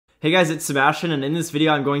Hey guys, it's Sebastian, and in this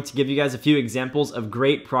video I'm going to give you guys a few examples of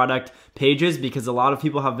great product pages because a lot of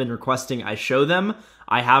people have been requesting I show them.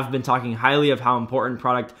 I have been talking highly of how important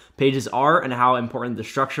product pages are and how important the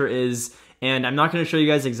structure is. And I'm not going to show you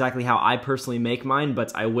guys exactly how I personally make mine,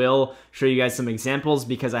 but I will show you guys some examples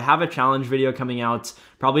because I have a challenge video coming out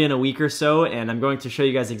probably in a week or so, and I'm going to show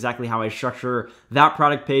you guys exactly how I structure that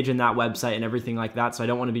product page and that website and everything like that, so I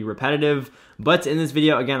don't want to be repetitive. But in this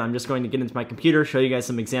video, again, I'm just going to get into my computer, show you guys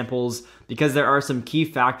some examples, because there are some key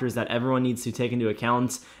factors that everyone needs to take into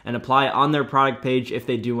account and apply on their product page if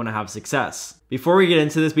they do want to have success. Before we get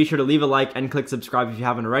into this, be sure to leave a like and click subscribe if you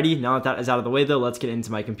haven't already. Now that that is out of the way though, let's get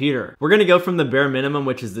into my computer. We're going to go from the bare minimum,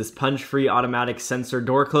 which is this punch-free automatic sensor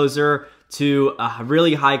door closer, to a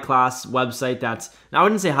really high-class website that's, now I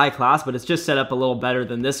wouldn't say high-class, but it's just set up a little better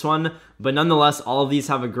than this one. But nonetheless, all of these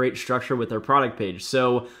have a great structure with their product page.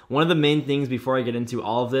 So one of the main things before I get into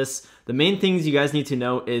all of this, the main things you guys need to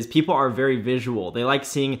know is people are very visual. They like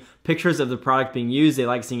seeing pictures of the product being used. They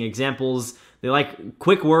like seeing examples. They like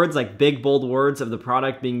quick words, like big, bold words of the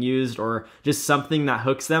product being used, or just something that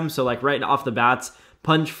hooks them. So like right off the bat,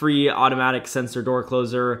 punch-free automatic sensor door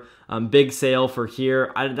closer, big sale for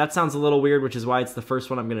here. That sounds a little weird, which is why it's the first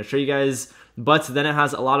one I'm going to show you guys. But then it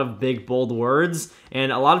has a lot of big, bold words,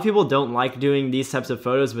 and a lot of people don't like doing these types of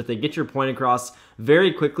photos, but they get your point across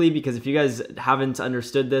very quickly, because if you guys haven't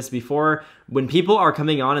understood this before, when people are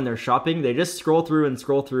coming on and they're shopping, they just scroll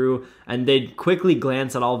through, and they quickly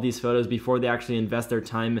glance at all of these photos before they actually invest their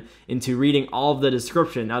time into reading all of the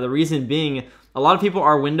description. Now, the reason being, a lot of people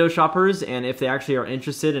are window shoppers, and if they actually are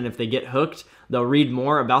interested and if they get hooked, they'll read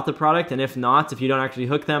more about the product, and if not, if you don't actually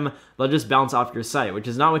hook them, they'll just bounce off your site, which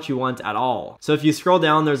is not what you want at all. So if you scroll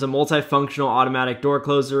down, there's a multifunctional automatic door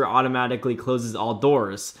closer, automatically closes all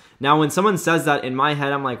doors. Now, when someone says that, in my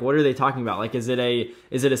head, I'm like, what are they talking about? Like, is it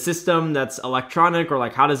a system that's electronic, or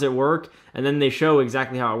like, how does it work? And then they show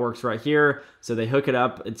exactly how it works right here. So they hook it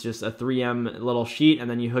up. It's just a 3M little sheet, and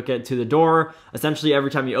then you hook it to the door. Essentially,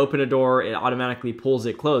 every time you open a door, it automatically pulls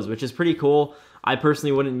it closed, which is pretty cool. I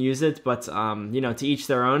personally wouldn't use it, but you know, to each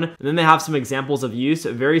their own. And then they have some examples of use,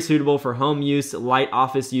 very suitable for home use, light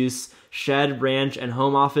office use, shed, ranch, and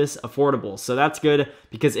home office, affordable. So that's good,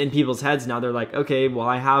 because in people's heads now they're like, okay, well,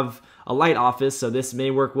 I have a light office, so this may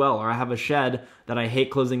work well, or I have a shed that I hate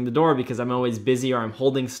closing the door because I'm always busy or I'm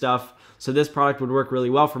holding stuff. So this product would work really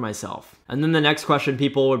well for myself. And then the next question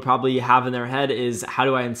people would probably have in their head is, how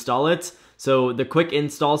do I install it? So the quick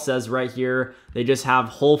install says right here, they just have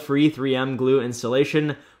hole free 3M glue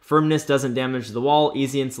installation. Firmness doesn't damage the wall,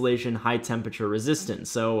 easy installation, high temperature resistant.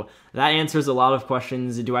 So that answers a lot of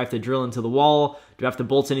questions. Do I have to drill into the wall? Do I have to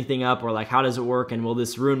bolt anything up? Or like, how does it work? And will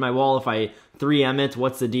this ruin my wall if I 3M it?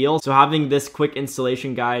 What's the deal? So having this quick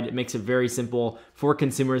installation guide makes it very simple for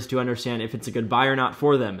consumers to understand if it's a good buy or not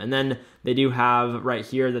for them. And then they do have right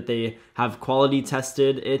here that they have quality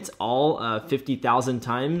tested it all 50,000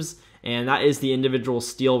 times. And that is the individual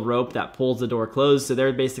steel rope that pulls the door closed. So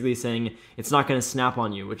they're basically saying it's not going to snap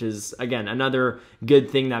on you, which is, again, another good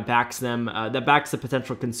thing that backs them, that backs the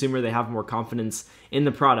potential consumer. They have more confidence in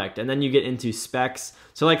the product. And then you get into specs.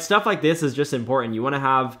 So like stuff like this is just important. You want to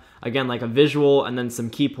have, again, like a visual and then some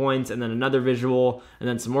key points and then another visual and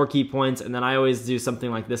then some more key points. And then I always do something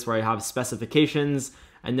like this where I have specifications,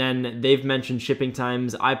 and then they've mentioned shipping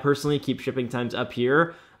times. I personally keep shipping times up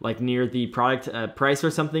here, like near the product price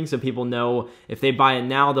or something, so people know if they buy it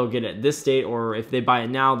now, they'll get it this date, or if they buy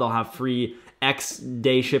it now, they'll have free X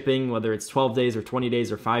day shipping, whether it's 12 days or 20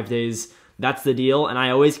 days or 5 days. That's the deal. And I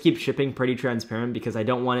always keep shipping pretty transparent because I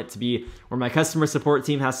don't want it to be where my customer support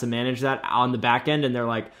team has to manage that on the back end, and they're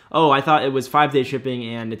like, oh, I thought it was 5-day shipping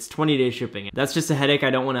and it's 20-day shipping. That's just a headache I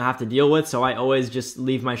don't want to have to deal with, so I always just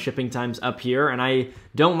leave my shipping times up here, and I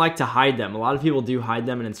don't like to hide them. A lot of people do hide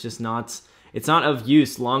them, and it's just not... It's not of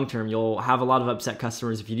use long-term. You'll have a lot of upset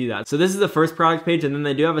customers if you do that. So this is the first product page, and then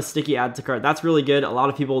they do have a sticky add to cart. That's really good. A lot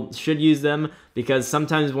of people should use them because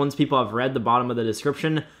sometimes once people have read the bottom of the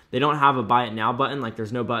description, they don't have a buy it now button. Like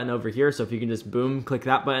there's no button over here. So if you can just boom, click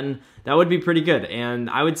that button, that would be pretty good. And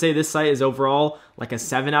I would say this site is overall like a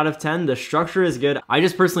 7 out of 10. The structure is good. I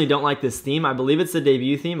just personally don't like this theme. I believe it's the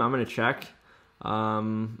debut theme. I'm going to check.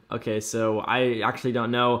 Okay, so I actually don't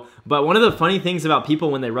know, but one of the funny things about people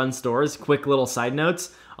when they run stores, quick little side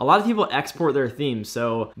notes, a lot of people export their themes.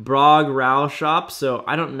 So Brog Rao Shop, so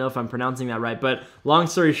I don't know if I'm pronouncing that right, but long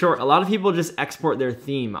story short, a lot of people just export their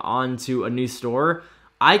theme onto a new store.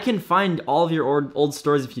 I can find all of your old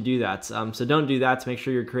stores if you do that. So don't do that. To make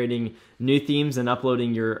sure you're creating new themes and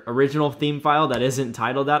uploading your original theme file that isn't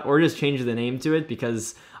titled that, or just change the name to it,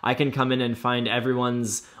 because I can come in and find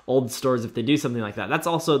everyone's old stores if they do something like that.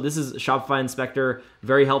 This is Shopify Inspector,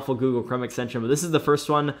 very helpful Google Chrome extension, but this is the first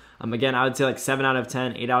one. Again, I would say like 7 out of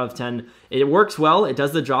 10, 8 out of 10. It works well, it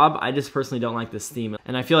does the job. I just personally don't like this theme.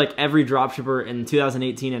 And I feel like every dropshipper in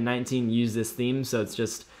 2018 and 19 used this theme, so it's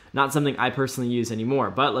just not something I personally use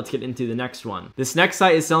anymore. But let's get into the next one. This next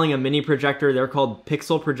site is selling a mini projector. They're called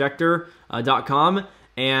pixelprojector.com.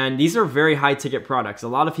 And these are very high ticket products. A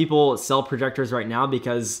lot of people sell projectors right now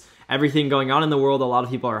because everything going on in the world, a lot of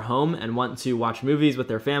people are home and want to watch movies with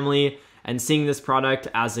their family, and seeing this product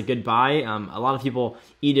as a good buy. A lot of people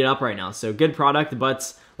eat it up right now. So good product,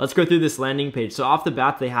 but let's go through this landing page. So off the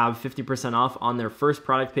bat, they have 50% off on their first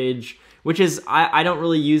product page, which is, I don't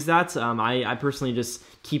really use that. I personally just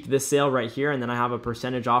keep this sale right here, and then I have a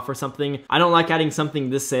percentage off or something. I don't like adding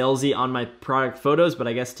something this salesy on my product photos, but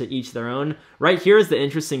I guess to each their own. Right here is the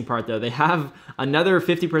interesting part though. They have another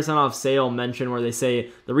 50% off sale mention where they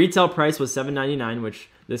say the retail price was $7.99, which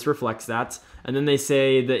this reflects that. And then they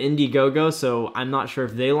say the Indiegogo, so I'm not sure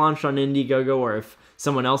if they launched on Indiegogo or if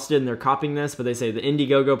someone else did and they're copying this, but they say the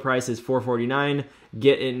Indiegogo price is $4.49.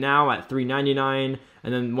 Get it now at $3.99.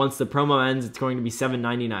 And then once the promo ends, it's going to be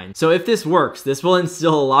 $7.99. So if this works, this will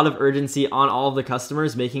instill a lot of urgency on all of the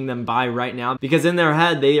customers, making them buy right now, because in their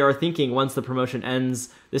head, they are thinking once the promotion ends,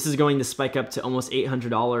 this is going to spike up to almost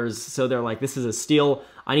 $800. So they're like, this is a steal.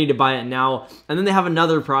 I need to buy it now. And then they have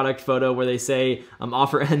another product photo where they say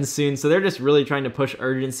offer ends soon. So they're just really trying to push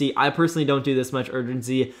urgency. I personally don't do this much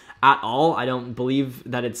urgency at all. I don't believe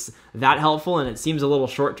that it's that helpful, and it seems a little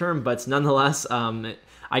short term, but nonetheless,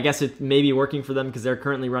 I guess it may be working for them because they're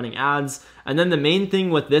currently running ads. And then the main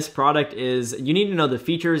thing with this product is you need to know the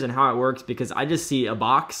features and how it works, because I just see a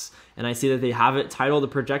box and I see that they have it titled the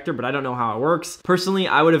projector, but I don't know how it works. Personally,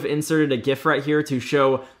 I would have inserted a GIF right here to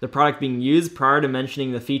show the product being used prior to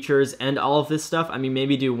mentioning the features and all of this stuff. I mean,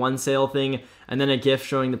 maybe do one sale thing and then a GIF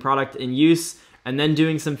showing the product in use, and then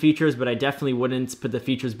doing some features, but I definitely wouldn't put the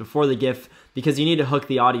features before the GIF because you need to hook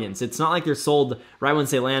the audience. It's not like they're sold right once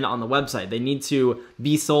they land on the website. They need to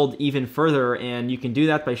be sold even further, and you can do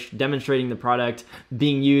that by demonstrating the product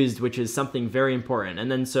being used, which is something very important.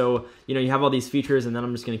 And then so, you have all these features, and then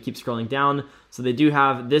I'm just gonna keep scrolling down. So they do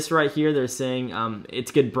have this right here. They're saying it's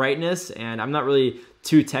good brightness, and I'm not really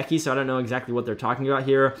too techie, so I don't know exactly what they're talking about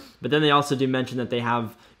here. But then they also do mention that they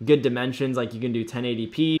have good dimensions, like you can do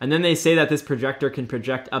 1080p. And then they say that this projector can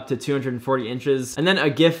project up to 240 inches. And then a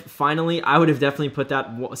GIF, finally, I would have definitely put that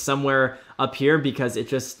somewhere up here because it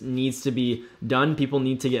just needs to be done. People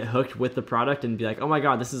need to get hooked with the product and be like, oh my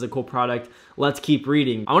God, this is a cool product. Let's keep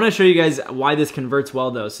reading. I wanna show you guys why this converts well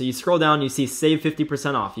though. So you scroll down, you see save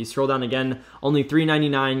 50% off. You scroll down again, only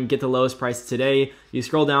 $3.99, get the lowest price today. You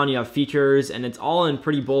scroll down, you have features, and it's all in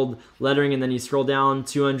pretty bold lettering. And then you scroll down,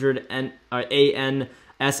 200 ANSI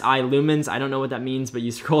lumens. I don't know what that means, but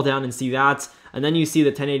you scroll down and see that. And then you see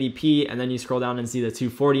the 1080p, and then you scroll down and see the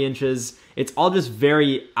 240 inches. It's all just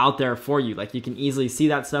very out there for you. Like you can easily see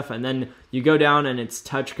that stuff, and then you go down and it's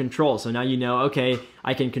touch control. So now you know, okay,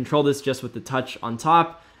 I can control this just with the touch on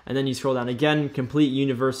top. And then you scroll down again, complete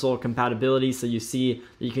universal compatibility. So you see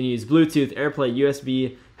that you can use Bluetooth, AirPlay,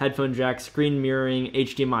 USB, headphone jack, screen mirroring,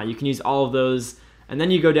 HDMI. You can use all of those. And then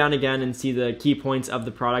you go down again and see the key points of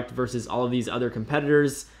the product versus all of these other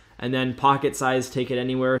competitors. And then pocket size, take it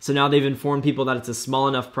anywhere. So now they've informed people that it's a small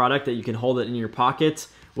enough product that you can hold it in your pocket,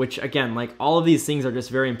 which again, like all of these things are just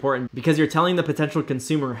very important because you're telling the potential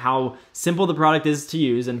consumer how simple the product is to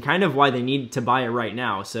use and kind of why they need to buy it right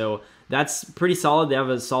now. So that's pretty solid. They have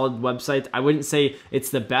a solid website. I wouldn't say it's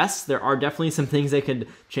the best. There are definitely some things they could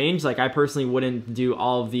change. Like I personally wouldn't do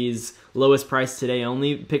all of these lowest price today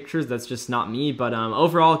only pictures. That's just not me. But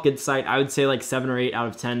overall, good site. I would say like 7 or 8 out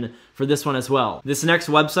of 10 for this one as well. This next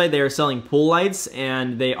website, they are selling pool lights,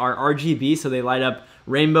 and they are RGB, so they light up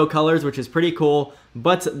rainbow colors, which is pretty cool.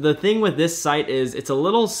 But the thing with this site is it's a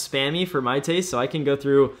little spammy for my taste. So I can go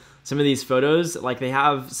through some of these photos. Like they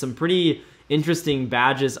have some pretty interesting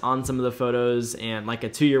badges on some of the photos and like a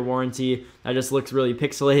 2-year warranty that just looks really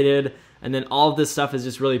pixelated. And then all of this stuff is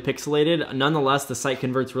just really pixelated. Nonetheless, the site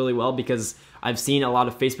converts really well because I've seen a lot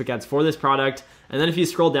of Facebook ads for this product. And then if you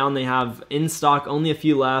scroll down, they have in stock, only a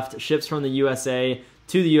few left, ships from the USA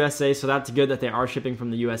to the USA. So that's good that they are shipping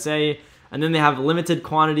from the USA. And then they have limited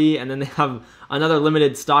quantity, and then they have another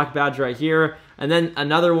limited stock badge right here. And then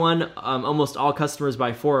another one, almost all customers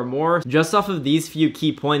buy 4 or more. Just off of these few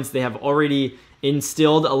key points, they have already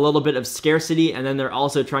instilled a little bit of scarcity, and then they're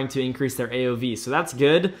also trying to increase their AOV. So that's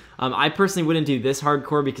good. I personally wouldn't do this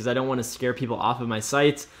hardcore because I don't want to scare people off of my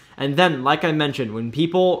site. And then, like I mentioned, when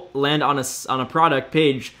people land on a product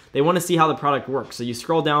page, they want to see how the product works. So you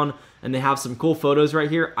scroll down and they have some cool photos right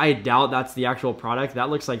here. I doubt that's the actual product. That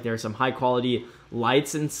looks like there's some high quality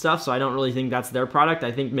lights and stuff, so I don't really think that's their product.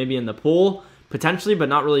 I think maybe in the pool, potentially, but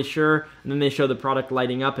not really sure. And then they show the product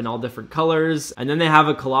lighting up in all different colors. And then they have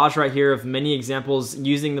a collage right here of many examples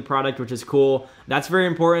using the product, which is cool. That's very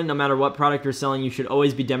important. No matter what product you're selling, you should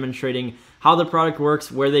always be demonstrating how the product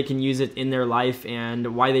works, where they can use it in their life,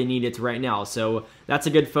 and why they need it right now. So that's a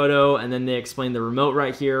good photo. And then they explain the remote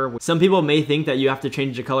right here. Some people may think that you have to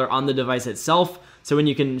change the color on the device itself. So when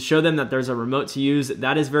you can show them that there's a remote to use,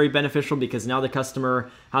 that is very beneficial because now the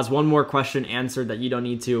customer has one more question answered that you don't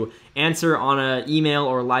need to answer on an email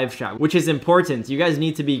or live chat, which is important. You guys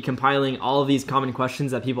need to be compiling all of these common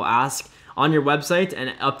questions that people ask on your website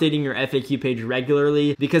and updating your FAQ page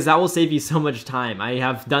regularly, because that will save you so much time. I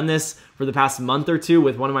have done this for the past month or two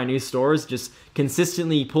with one of my new stores, just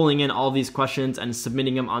consistently pulling in all these questions and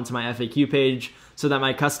submitting them onto my FAQ page so that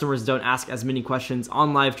my customers don't ask as many questions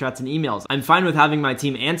on live chats and emails. I'm fine with having my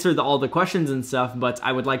team answer all the questions and stuff, but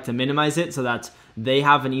I would like to minimize it so that they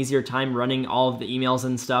have an easier time running all of the emails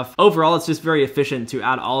and stuff. Overall, it's just very efficient to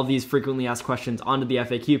add all of these frequently asked questions onto the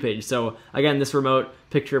FAQ page. So again, this remote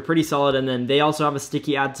picture, pretty solid. And then they also have a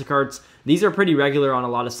sticky add to carts. These are pretty regular on a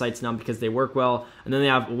lot of sites now because they work well. And then they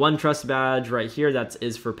have one trust badge right here that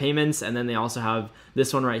is for payments. And then they also have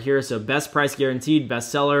this one right here. So best price guaranteed,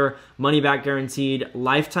 bestseller, money back guaranteed,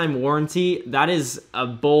 lifetime warranty. That is a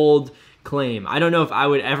bold claim. I don't know if I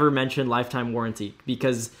would ever mention lifetime warranty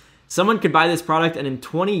because someone could buy this product and in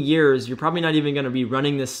 20 years, you're probably not even going to be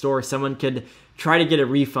running this store. Someone could try to get a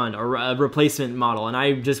refund or a replacement model, and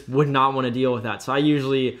I just would not want to deal with that. So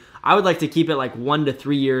I would like to keep it like 1 to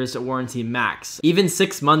 3 years warranty max. Even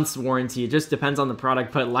 6 months warranty, it just depends on the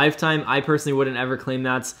product. But lifetime, I personally wouldn't ever claim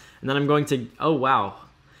that. And then I'm going to, oh wow.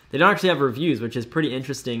 They don't actually have reviews, which is pretty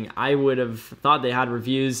interesting. I would have thought they had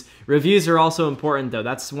reviews. Reviews are also important though.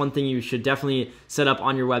 That's one thing you should definitely set up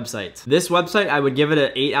on your website. This website, I would give it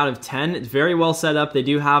an 8 out of 10. It's very well set up. They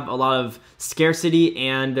do have a lot of scarcity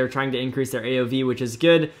and they're trying to increase their AOV, which is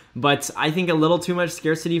good. But I think a little too much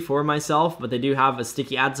scarcity for myself, but they do have a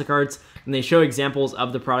sticky add to carts and they show examples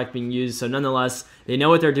of the product being used. So nonetheless, they know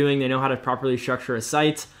what they're doing. They know how to properly structure a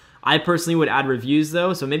site. I personally would add reviews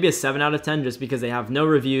though, so maybe a 7 out of 10 just because they have no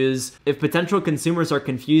reviews. If potential consumers are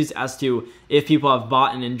confused as to if people have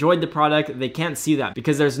bought and enjoyed the product, they can't see that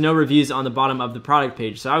because there's no reviews on the bottom of the product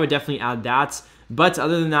page. So I would definitely add that. But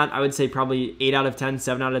other than that, I would say probably 8 out of 10,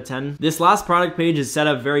 7 out of 10. This last product page is set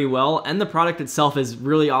up very well, and the product itself is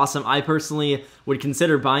really awesome. I personally would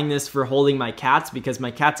consider buying this for holding my cats because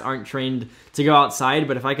my cats aren't trained to go outside,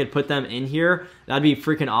 but if I could put them in here, that'd be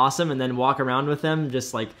freaking awesome, and then walk around with them,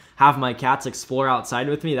 just like have my cats explore outside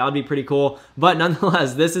with me. That would be pretty cool. But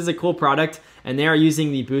nonetheless, this is a cool product, and they are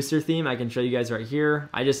using the booster theme. I can show you guys right here.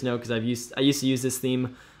 I just know because I used to use this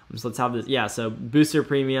theme. So let's have this. Yeah, so Booster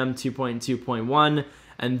Premium 2.2.1.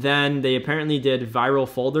 And then they apparently did viral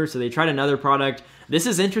folder. So they tried another product. This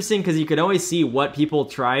is interesting because you could always see what people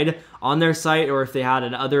tried on their site or if they had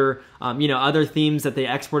another, other themes that they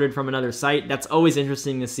exported from another site. That's always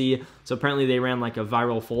interesting to see. So apparently they ran like a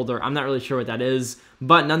viral folder. I'm not really sure what that is,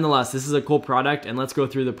 but nonetheless, this is a cool product and let's go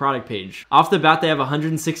through the product page. Off the bat, they have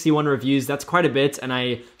 161 reviews. That's quite a bit. And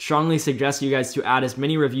I strongly suggest you guys to add as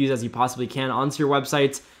many reviews as you possibly can onto your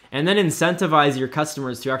website and then incentivize your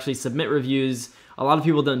customers to actually submit reviews. A lot of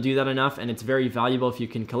people don't do that enough, and it's very valuable if you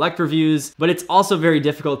can collect reviews, but it's also very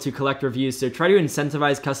difficult to collect reviews, so try to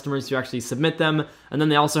incentivize customers to actually submit them. And then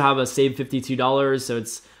they also have a save $52, so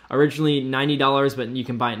it's originally $90, but you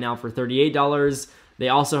can buy it now for $38. They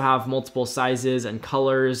also have multiple sizes and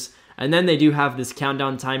colors, and then they do have this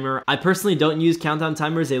countdown timer. I personally don't use countdown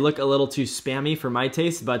timers. They look a little too spammy for my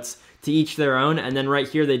taste, but to each their own. And then right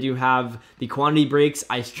here, they do have the quantity breaks.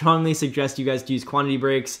 I strongly suggest you guys to use quantity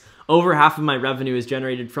breaks. Over half of my revenue is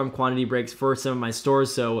generated from quantity breaks for some of my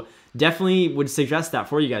stores, so definitely would suggest that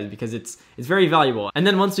for you guys because it's very valuable. And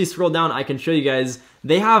then once we scroll down, I can show you guys,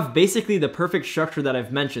 they have basically the perfect structure that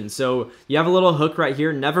I've mentioned. So you have a little hook right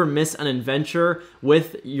here, never miss an adventure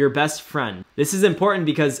with your best friend. This is important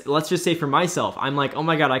because let's just say for myself, I'm like, oh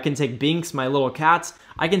my God, I can take Binks, my little cat,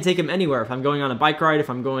 I can take him anywhere. If I'm going on a bike ride, if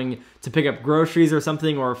I'm going to pick up groceries or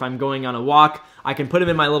something, or if I'm going on a walk, I can put him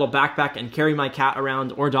in my little backpack and carry my cat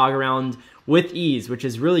around or dog around with ease, which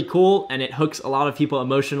is really cool, and it hooks a lot of people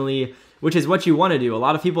emotionally, which is what you want to do. A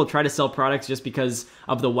lot of people try to sell products just because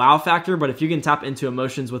of the wow factor, but if you can tap into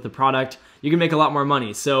emotions with the product, you can make a lot more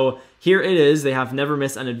money. So here it is. They have never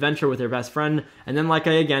missed an adventure with their best friend. And then like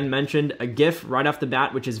I again mentioned, a GIF right off the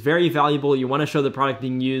bat, which is very valuable. You want to show the product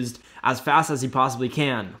being used as fast as you possibly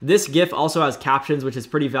can. This GIF also has captions, which is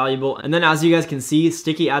pretty valuable. And then as you guys can see,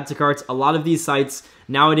 sticky add to carts. A lot of these sites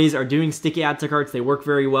nowadays are doing sticky add to carts. They work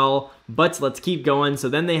very well, but let's keep going. So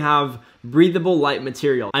then they have breathable light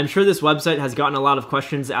material. I'm sure this website has gotten a lot of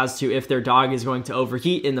questions as to if their dog is going to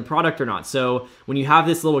overheat in the product or not. So when you have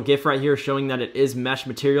this little GIF right here showing that it is mesh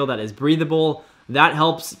material that is breathable, that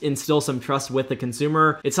helps instill some trust with the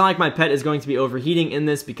consumer. It's not like my pet is going to be overheating in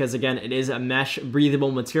this because again, it is a mesh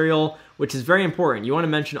breathable material, which is very important. You want to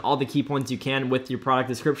mention all the key points you can with your product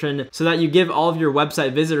description so that you give all of your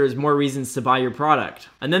website visitors more reasons to buy your product.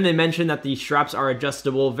 And then they mention that the straps are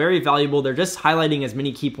adjustable, very valuable. They're just highlighting as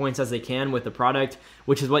many key points as they can with the product,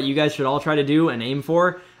 which is what you guys should all try to do and aim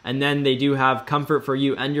for. And then they do have comfort for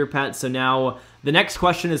you and your pet. So now the next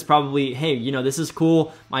question is probably, hey, you know, this is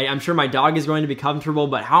cool. I'm sure my dog is going to be comfortable,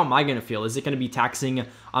 but how am I going to feel? Is it going to be taxing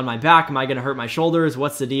on my back? Am I going to hurt my shoulders?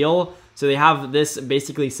 What's the deal? So they have this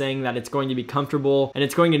basically saying that it's going to be comfortable and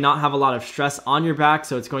it's going to not have a lot of stress on your back.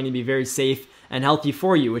 So it's going to be very safe and healthy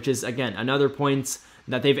for you, which is, again, another point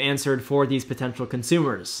that they've answered for these potential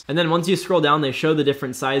consumers. And then once you scroll down, they show the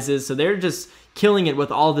different sizes. So they're just killing it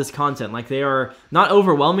with all this content. Like they are not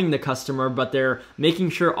overwhelming the customer, but they're making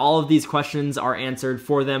sure all of these questions are answered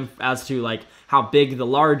for them as to like how big the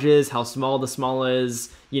large is, how small the small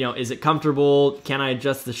is, you know, is it comfortable? Can I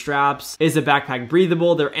adjust the straps? Is the backpack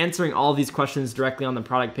breathable? They're answering all of these questions directly on the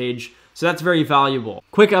product page. So that's very valuable.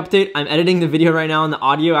 Quick update, I'm editing the video right now and the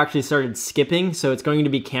audio actually started skipping, so it's going to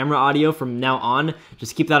be camera audio from now on.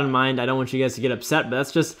 Just keep that in mind. I don't want you guys to get upset, but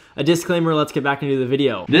that's just a disclaimer. Let's get back into the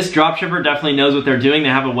video. This dropshipper definitely knows what they're doing. They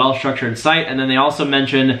have a well-structured site, and then they also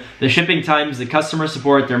mention the shipping times, the customer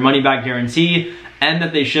support, their money-back guarantee, and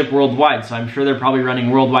that they ship worldwide. So I'm sure they're probably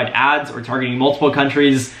running worldwide ads or targeting multiple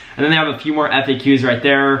countries. And then they have a few more FAQs right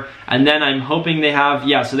there. And then I'm hoping they have,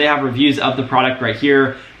 so they have reviews of the product right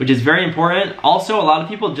here, which is very important. Also, a lot of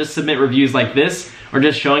people just submit reviews like this, or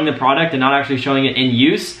just showing the product and not actually showing it in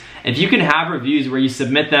use. If you can have reviews where you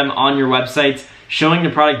submit them on your website, showing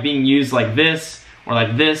the product being used like this, or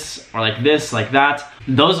like this, or like this, like that,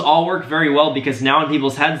 those all work very well because now in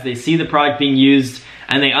people's heads, they see the product being used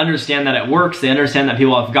and they understand that it works, they understand that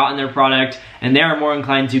people have gotten their product, and they are more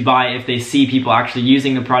inclined to buy if they see people actually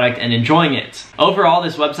using the product and enjoying it. Overall,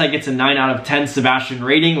 this website gets a 9 out of 10 Sebastian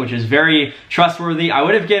rating, which is very trustworthy. I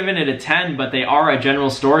would have given it a 10, but they are a general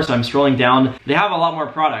store, so I'm scrolling down. They have a lot more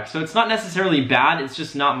products, so it's not necessarily bad, it's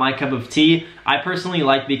just not my cup of tea. I personally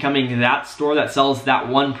like becoming that store that sells that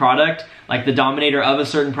one product, like the dominator of a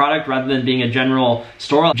certain product, rather than being a general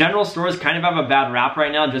store. General stores kind of have a bad rap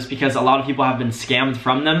right now just because a lot of people have been scammed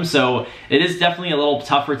from them, so it is definitely a little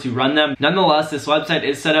tougher to run them. Nonetheless, this website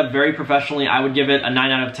is set up very professionally. I would give it a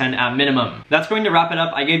 9 out of 10 at minimum. That's going to wrap it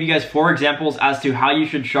up. I gave you guys 4 examples as to how you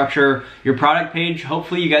should structure your product page.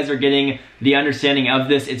 Hopefully you guys are getting the understanding of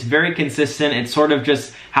this. It's very consistent. It's sort of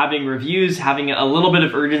just having reviews, having a little bit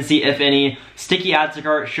of urgency, if any, sticky add to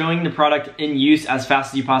cart, showing the product in use as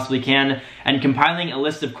fast as you possibly can, and compiling a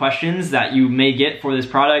list of questions that you may get for this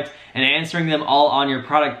product and answering them all on your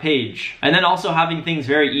product page. And then also having things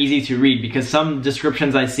very easy to read, because some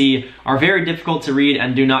descriptions I see are very difficult to read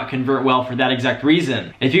and do not convert well for that exact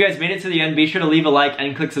reason. If you guys made it to the end, be sure to leave a like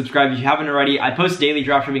and click subscribe if you haven't already. I post daily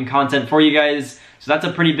dropshipping content for you guys, so that's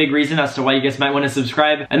a pretty big reason as to why you guys might want to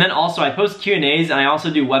subscribe. And then also I post Q&As and I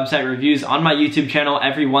also do website reviews on my YouTube channel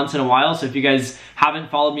every once in a while. So if you guys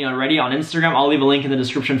haven't followed me already on Instagram, I'll leave a link in the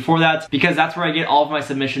description for that, because that's where I get all of my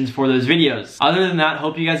submissions for those videos. Other than that,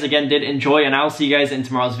 hope you guys again did enjoy, and I will see you guys in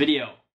tomorrow's video.